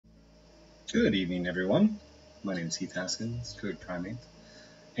Good evening, everyone. My name is Heath Haskins, Code Primate,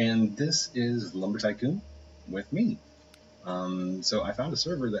 and this is Lumber Tycoon with me. So I found a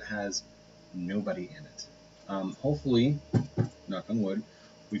server that has nobody in it. Hopefully, knock on wood,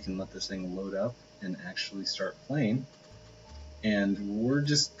 we can let this thing load up and actually start playing. And we're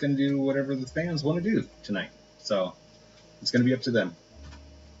just going to do whatever the fans want to do tonight. So it's going to be up to them.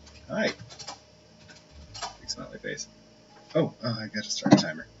 Hi. Big smiley face. Oh, I got to start a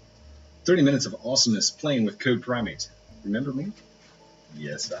timer. 30 minutes of awesomeness playing with Code Primate. Remember me?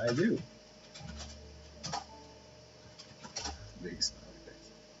 Yes, I do. Big smiley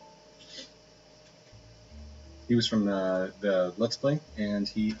face. He was from the Let's Play, and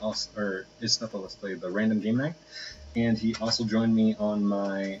he also, or it's not the Let's Play, the Random Game Night, and he also joined me on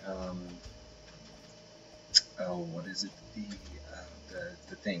my, what is it,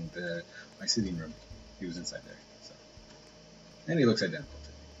 the thing, my sitting room. He was inside there, so. And he looks identical to me.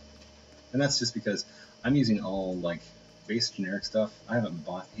 And that's just because I'm using all, like, base generic stuff. I haven't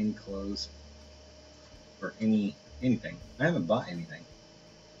bought any clothes or anything. I haven't bought anything.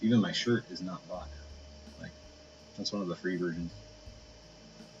 Even my shirt is not bought. Like, that's one of the free versions.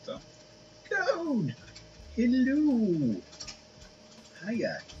 So, Code! Hello!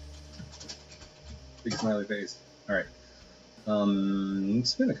 Hiya! Big smiley face. Alright.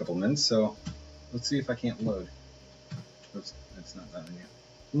 It's been a couple minutes, so let's see if I can't load. Oops, that's not that one yet.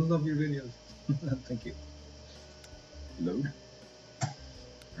 Love your videos. Thank you. Load.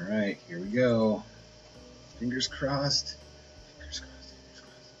 Alright, here we go. Fingers crossed. Fingers crossed.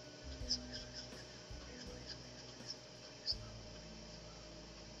 Fingers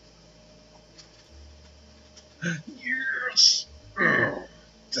crossed. Please. Yes!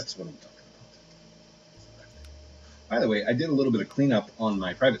 That's what I'm talking about. By the way, I did a little bit of cleanup on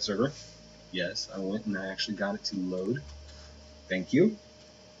my private server. Yes, I went and I actually got it to load. Thank you.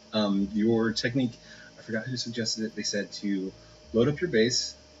 Your technique, I forgot who suggested it. They said to load up your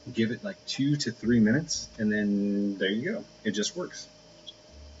base, give it like 2 to 3 minutes, and then there you go. It just works.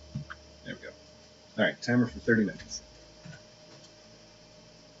 There we go. All right, timer for 30 minutes.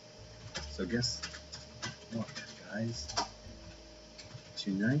 So guess what, guys?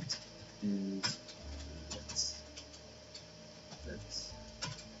 Tonight is let's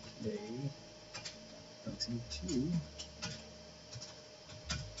play Dotty 2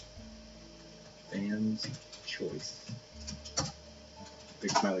 Fans Choice.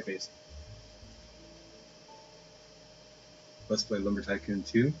 Big smiley face. Let's play Lumber Tycoon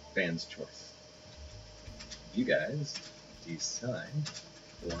 2 Fans Choice. You guys decide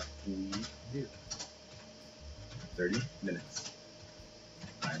what we do. 30 minutes.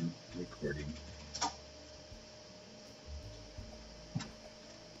 I'm recording.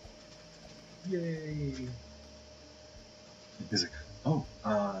 Yay! Music. Oh,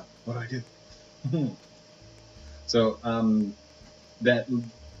 what do I do? So, that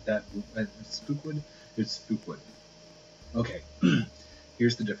Spookwood is Spookwood. Okay,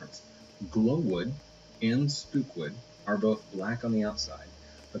 here's the difference. Glowwood and Spookwood are both black on the outside,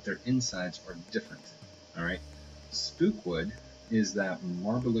 but their insides are different. All right, Spookwood is that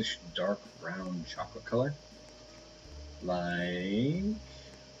marbleish dark brown chocolate color. Like,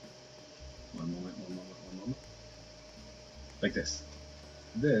 one moment. Like this.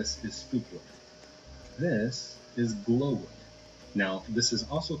 This is Spookwood. This is Glowwood. Now, this is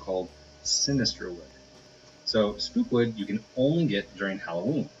also called Sinisterwood. So, Spookwood you can only get during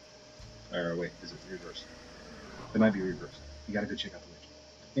Halloween. Or wait, is it reversed? It might be reversed. You gotta go check out the wiki.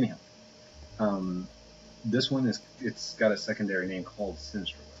 Anyhow, this one it's got a secondary name called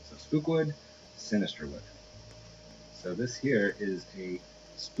Sinisterwood. So, Spookwood, Sinisterwood. So this here is a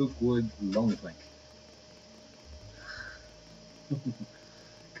Spookwood long plank.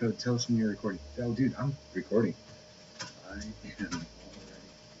 Code, tell us when you're recording. Oh, dude, I'm recording. I am already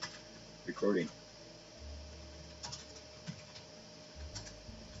recording.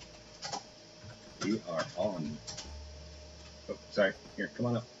 We are on. Oh, sorry. Here, come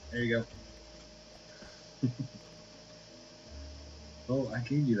on up. There you go. Oh, I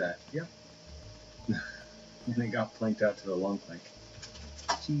gave you that. Yep. And it got planked out to the long plank.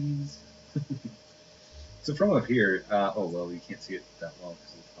 Jeez. So from up here, oh well, you can't see it that well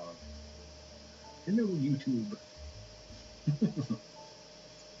because of the fog. Hello, YouTube.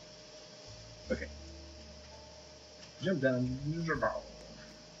 Okay. Jump down.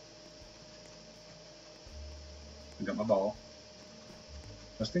 I got my ball.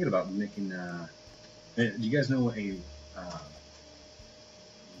 I was thinking about making. Do you guys know a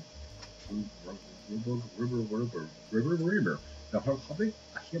river?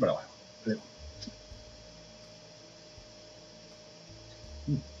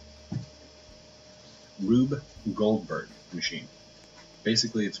 Rube Goldberg machine.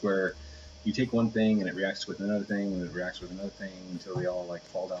 Basically, it's where you take one thing and it reacts with another thing and it reacts with another thing until they all like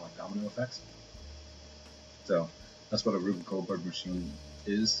fall down like domino effects. So that's what a Rube Goldberg machine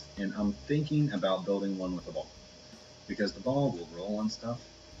is, and I'm thinking about building one with a ball because the ball will roll on stuff,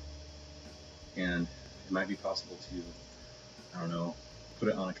 and it might be possible to, I don't know, put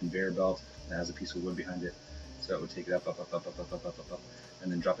it on a conveyor belt that has a piece of wood behind it, so it would take it up,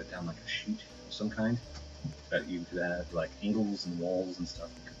 and then drop it down like a chute of some kind that you could have like angles and walls and stuff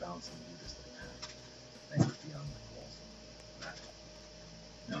that could bounce and do this little path thing would be on the walls. That.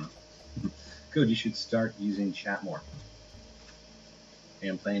 I don't know. Good, you should start using chat more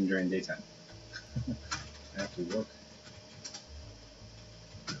and playing during daytime. I have to work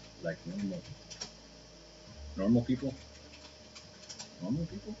like normal people. Normal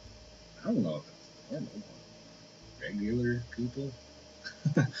people? I don't know if it's normal. Regular people?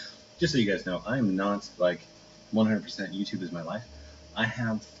 Just so you guys know, I'm not like 100% YouTube is my life. I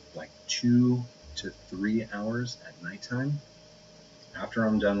have like 2 to 3 hours at nighttime after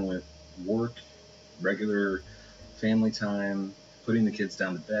I'm done with work, regular family time, putting the kids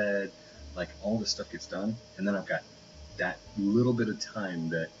down to bed, like all this stuff gets done, and then I've got that little bit of time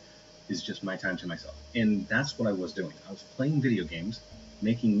that is just my time to myself. And that's what I was doing. I was playing video games,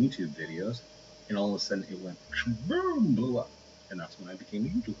 making YouTube videos, and all of a sudden it went boom, blew up. And that's when I became a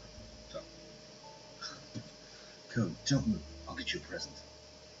YouTuber. So, Code, don't move. I'll get you a present.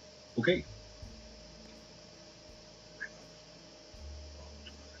 Okay.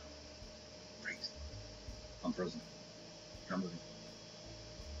 I'm frozen. Not moving.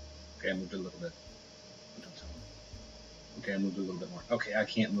 Okay, I moved a little bit. But don't tell me. Okay, I moved a little bit more. Okay, I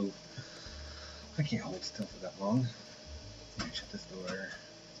can't move. I can't hold still for that long. Let me shut this door.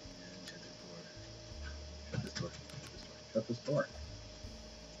 And shut this door. Shut this door. Shut this door.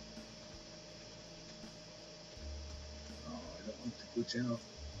 Oh, I don't want it to glitch out.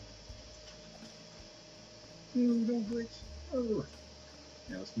 No, don't glitch. Oh.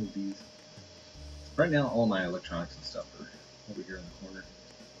 Yeah, let's move these. Right now, all my electronics and stuff are over here in the corner.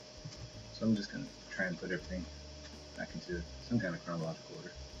 So I'm just going to try and put everything back into some kind of chronological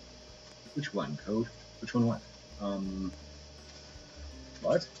order. Which one, Code? Which one what?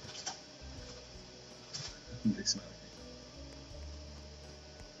 What? Big smiley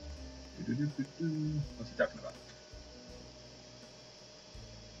face. What's he talking about?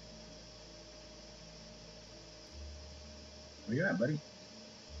 What you got, buddy?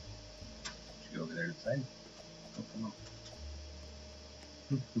 Should go over there to the side. Oh, come on.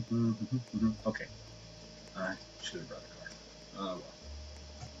 Okay. I should have brought the car. Oh, well.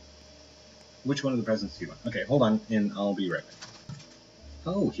 Which one of the presents do you want? Okay, hold on, and I'll be right back.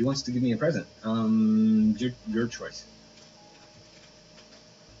 Oh, he wants to give me a present. Your choice.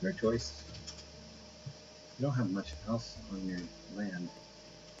 Your choice. You don't have much else on your land.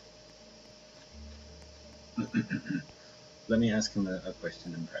 Let me ask him a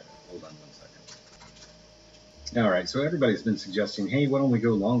question in private. Hold on 1 second. Alright, so everybody's been suggesting, hey, why don't we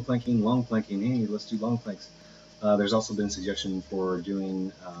go long planking, hey, let's do long planks. There's also been suggestion for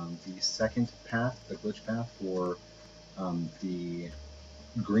doing the second path, the glitch path for the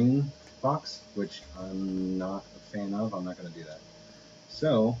green box, which I'm not a fan of. I'm not going to do that.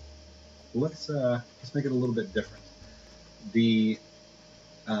 So let's make it a little bit different. The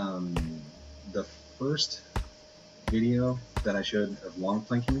first video that I showed of long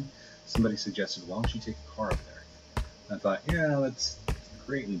planking, somebody suggested, why don't you take a car up there? And I thought, yeah, that's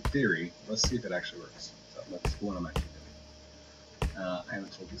great in theory. Let's see if it actually works. So that's what I'm actually doing. I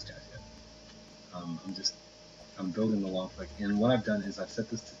haven't told these guys yet. I'm building the long plank, and what I've done is I've set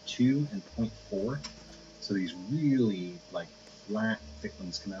this to 2 and 0.4, so these really like flat, thick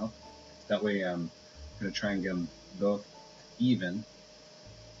ones come out. That way I'm going to try and get them both even,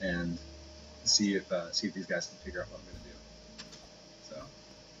 and see if these guys can figure out what I'm going to do. So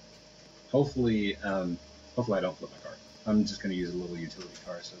hopefully I don't flip my car. I'm just going to use a little utility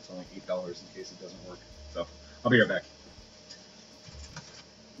car, so it's only $8 in case it doesn't work. So I'll be right back.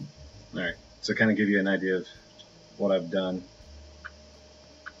 Alright, so kind of give you an idea of what I've done.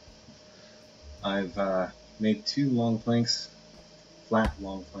 I've made 2 long planks, flat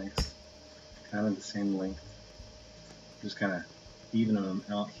long planks, kind of the same length. Just kind of evening them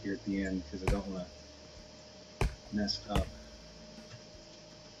out here at the end because I don't want to mess up.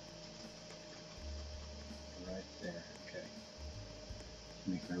 Right there, okay.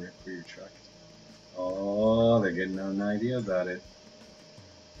 Making a rip for your truck. Oh, they're getting an idea about it.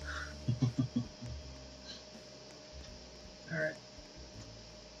 Alright.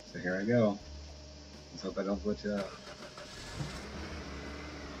 So here I go. Let's hope I don't glitch out.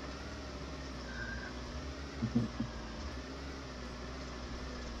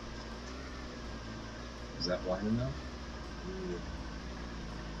 Is that wide enough? Ooh.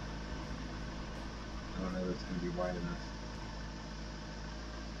 I don't know if it's going to be wide enough.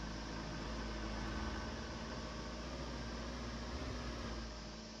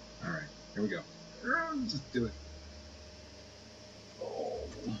 Alright, here we go. Just do it. Oh,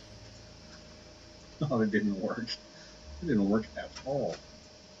 oh, it didn't work. It didn't work at all.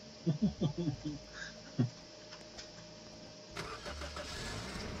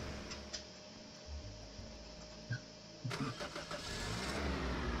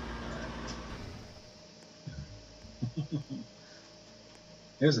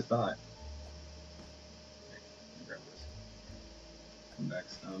 Here's a thought. Okay, grab this. Come back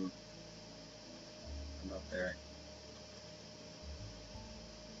some. Come up there.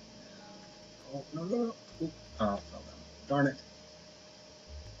 Oh, no, no, no. Oop. Oh, it fell down. Darn it.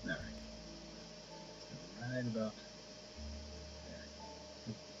 Alright. Right about there.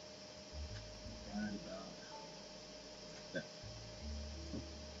 Right about there.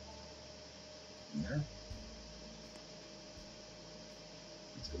 And there.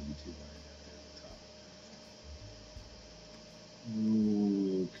 It's going to be too wide at the top.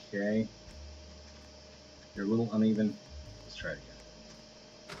 Okay. You're a little uneven. Let's try it again.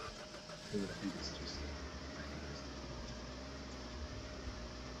 I think it's just.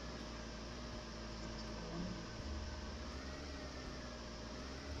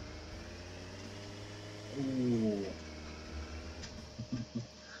 Oh.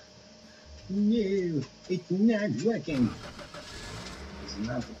 No, it's not working. This is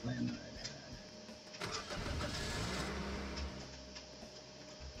not the plan that I had.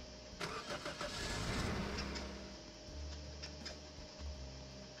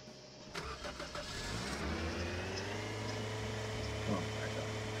 Oh, back up.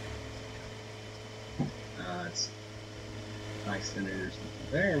 It's high centers.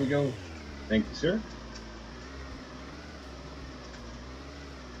 There we go. Thank you, sir.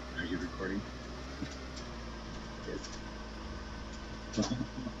 Are you recording? Yes.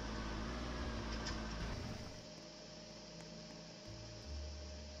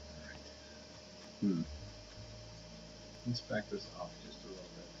 Alright. Let's back this off just a little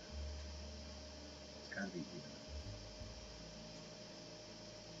bit. It's gotta be even.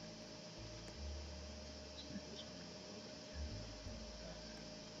 Let's make this one a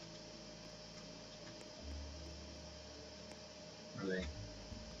little bit. Are they?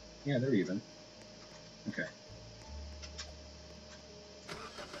 Yeah, they're even. Okay.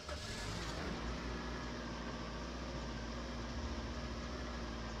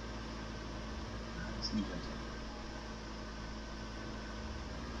 Nice and gentle.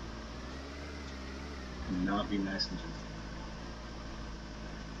 Not be nice and gentle.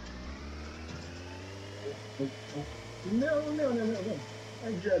 Oh, oh. No, no, no, no, no.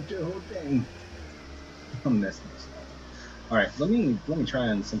 I dropped the whole thing. I'm messing this up. Alright, let me try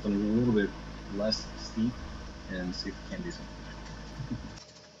on something a little bit less steep and see if we can do something.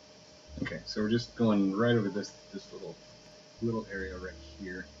 Okay, so we're just going right over this little area right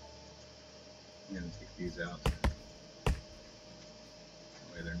here. I'm gonna take these out. That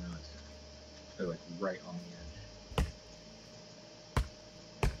way they're like right on the edge.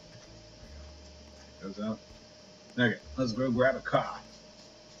 Take those out. Okay, let's go grab a car.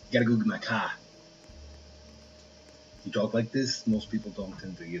 Gotta go get my car. You talk like this, most people don't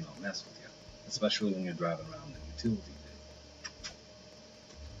tend to, mess with you. Especially when you're driving around the utility vehicle.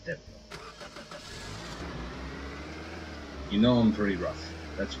 There we go. You know I'm pretty rough.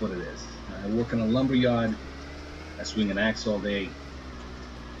 That's what it is. I work in a lumber yard. I swing an axe all day.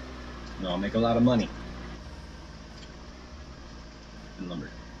 I make a lot of money. In lumber.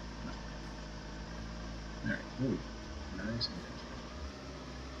 No. Alright, ooh. Nice and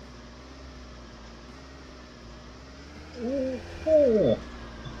oh,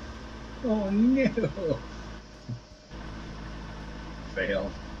 oh no! Fail.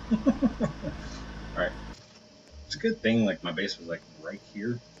 Alright. It's a good thing, like, my base was, like, right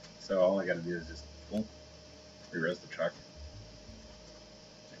here. So all I gotta do is just, re-res the truck.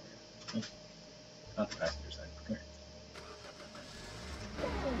 There we go. Oh, not the passenger side. Come here. Oh,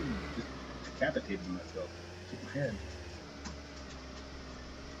 just decapitated myself. Took my head.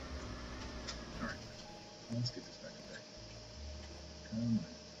 Alright. Let's get this back up there. Come on.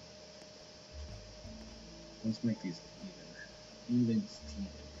 Let's make these even. Even Steven.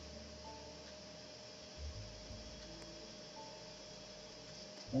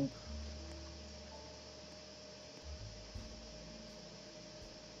 Oh.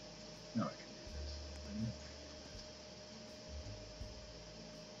 No, I can do this.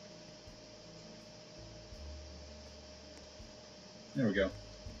 There we go.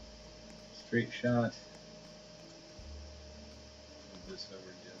 Straight shot. Move this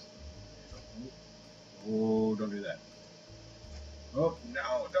over just. Oh, don't do that. Oh,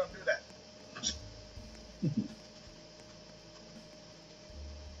 no, don't do that.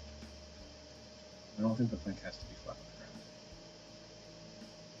 I don't think the plank has to be flat on the ground.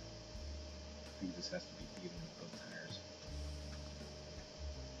 I think this has to be even with both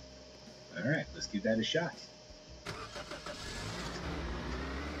tires. Alright, let's give that a shot.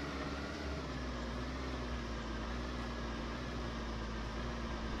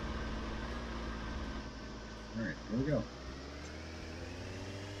 Alright, here we go.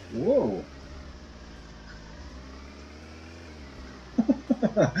 Whoa!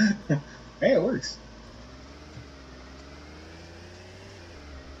 Hey, it works.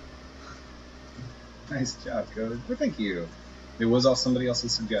 Nice job, Code. Well, thank you. It was all somebody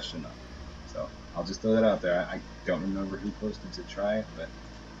else's suggestion, though. So I'll just throw that out there. I don't remember who posted to try it, but.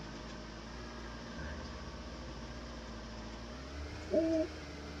 Alright.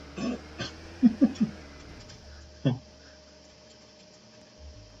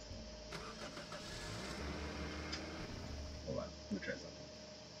 Hold on. Let me try something.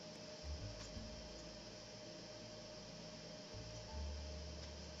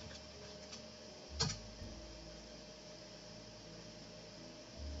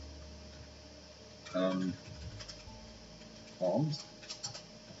 Palms.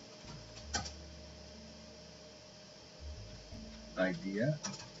 Idea.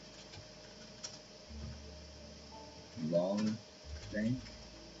 Long bank.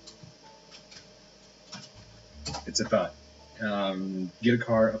 It's a thought. Get a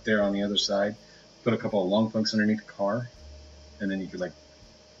car up there on the other side, put a couple of long planks underneath the car, and then you could like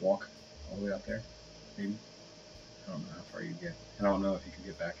walk all the way up there, maybe. I don't know how far you get. I don't know if you could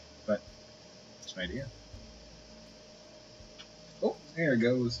get back, but it's an idea. Oh, there it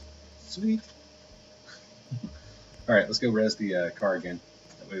goes. Sweet. Alright, let's go res the car again.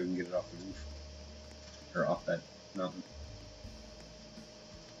 That way we can get it off the roof. Or off that mountain.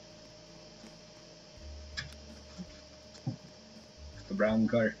 The brown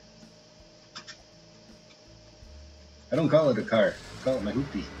car. I don't call it a car. I call it my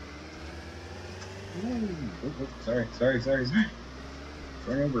hoopty. Ooh, sorry.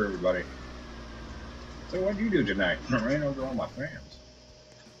 Turn over, everybody. So what'd you do tonight? I ran over all my friends.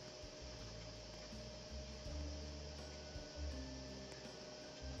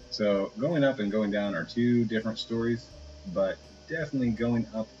 So going up and going down are two different stories, but definitely going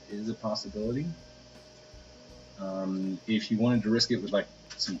up is a possibility. If you wanted to risk it with like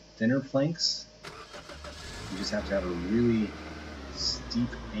some thinner planks, you just have to have a really steep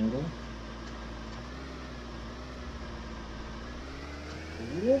angle.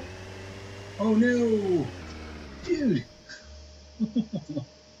 Oh no! Dude!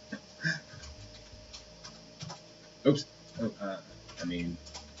 Oops. Oh, I mean,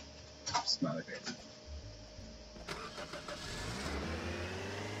 smiley face.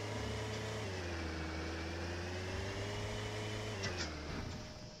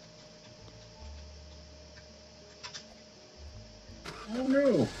 Oh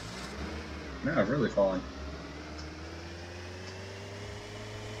no! Now I've really fallen.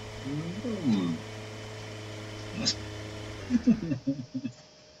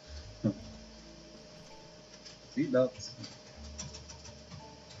 Seatbelts.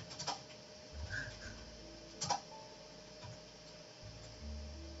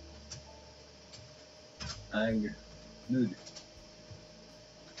 I'm good.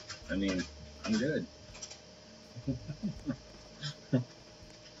 I mean, I'm good.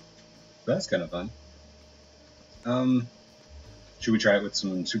 That's kind of fun. Should we try it with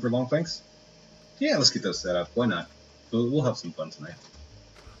some super long planks? Yeah, let's get those set up. Why not? We'll have some fun tonight.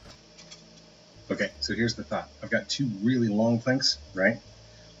 Okay, so here's the thought. I've got two really long planks, right?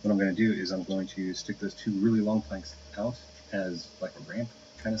 What I'm going to do is I'm going to stick those two really long planks out as like a ramp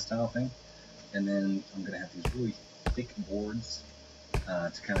kind of style thing. And then I'm going to have these really thick boards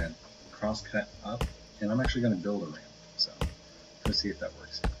to kind of cross cut up. And I'm actually going to build a ramp. So let's see if that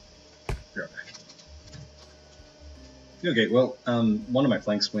works. Be right back. Okay, well, one of my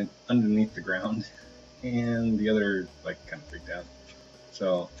planks went underneath the ground, and the other like kind of freaked out.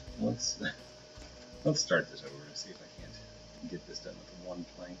 So let's start this over to see if I can't get this done with one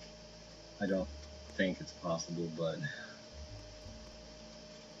plank. I don't think it's possible, but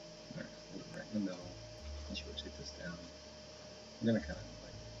alright, hold it right in the middle. Let's rotate this down. I'm gonna kind of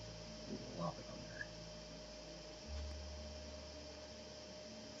like lop it on there.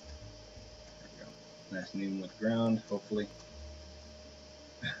 There we go. Nice and even with the ground, hopefully.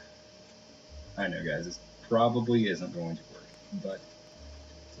 I know, guys, this probably isn't going to work. but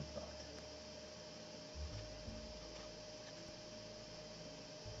it's a thought.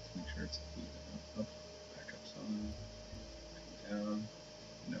 Let's make sure it's even. Up, back up some, down.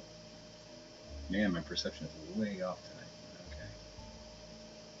 No. Man, my perception is way off tonight. Okay.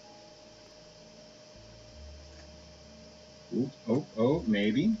 Oh,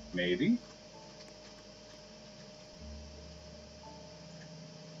 maybe.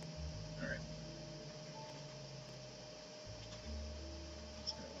 Alright.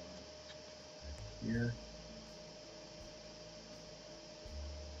 Let's go here.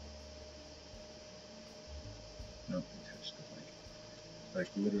 Nope, we touched the blank. Like,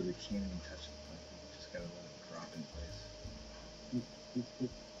 literally can't even touch the blank. You just gotta let it drop in place. Oop.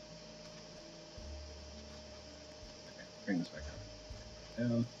 Okay, bring this back up.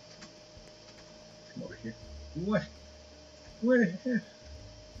 Down. Come over here. What? Where'd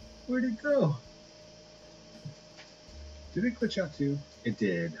it go? Did it glitch out too? It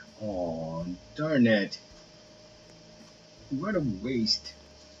did. Oh, darn it. What a waste.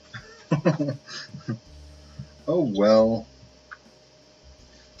 Oh well.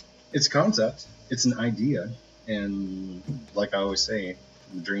 It's a concept. It's an idea. And like I always say,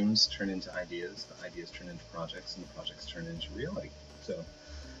 dreams turn into ideas, the ideas turn into projects, and the projects turn into reality. So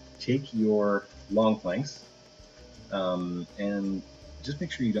take your long planks and just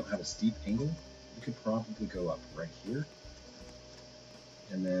make sure you don't have a steep angle. You could probably go up right here.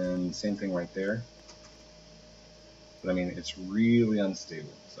 And then same thing right there. But I mean, it's really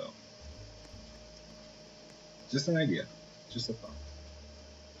unstable, so just an idea, just a thought.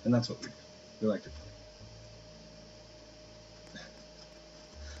 And that's what we do. We like to play.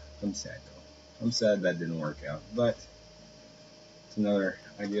 I'm sad though. I'm sad that didn't work out, but it's another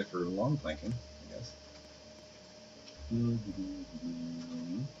idea for long planking, I guess.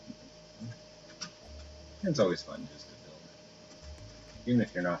 It's always fun just to build. Even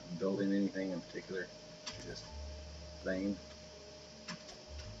if you're not building anything in particular, you're just playing.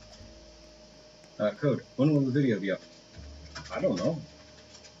 Code, when will the video be up? I don't know.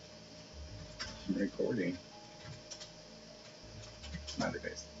 I'm recording. Smiley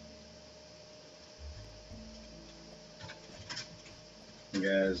face. You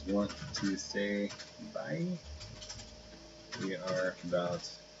guys want to say bye? We are about,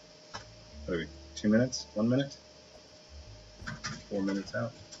 what are we, 2 minutes? 1 minute? 4 minutes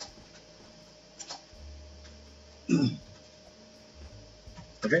out.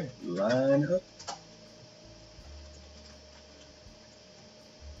 Okay, line up.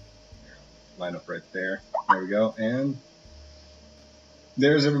 Line up right there. There we go. And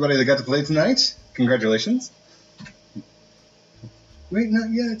there's everybody that got to play tonight. Congratulations. Wait, not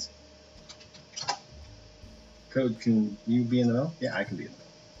yet. Code, can you be in the middle? Yeah, I can be in the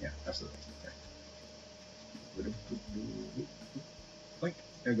middle. Yeah, absolutely. Okay. Like,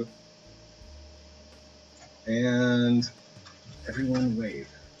 there you go. And everyone wave.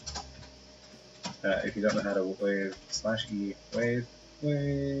 If you don't know how to wave, /E, wave,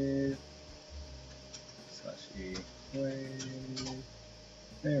 wave, /E, wave.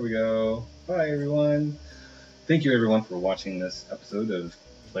 There we go. Bye, everyone. Thank you, everyone, for watching this episode of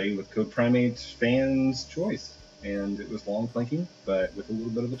Play with Code Primate Fans Choice. And it was long planking, but with a little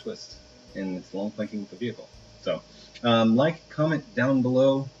bit of a twist. And it's long planking with the vehicle. So, like, comment down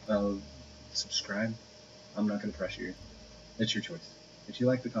below, subscribe. I'm not going to pressure you. It's your choice. If you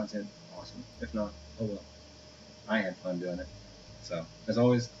like the content, awesome. If not, oh well. I had fun doing it. So, as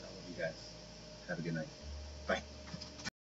always, I love you guys. Have a good night.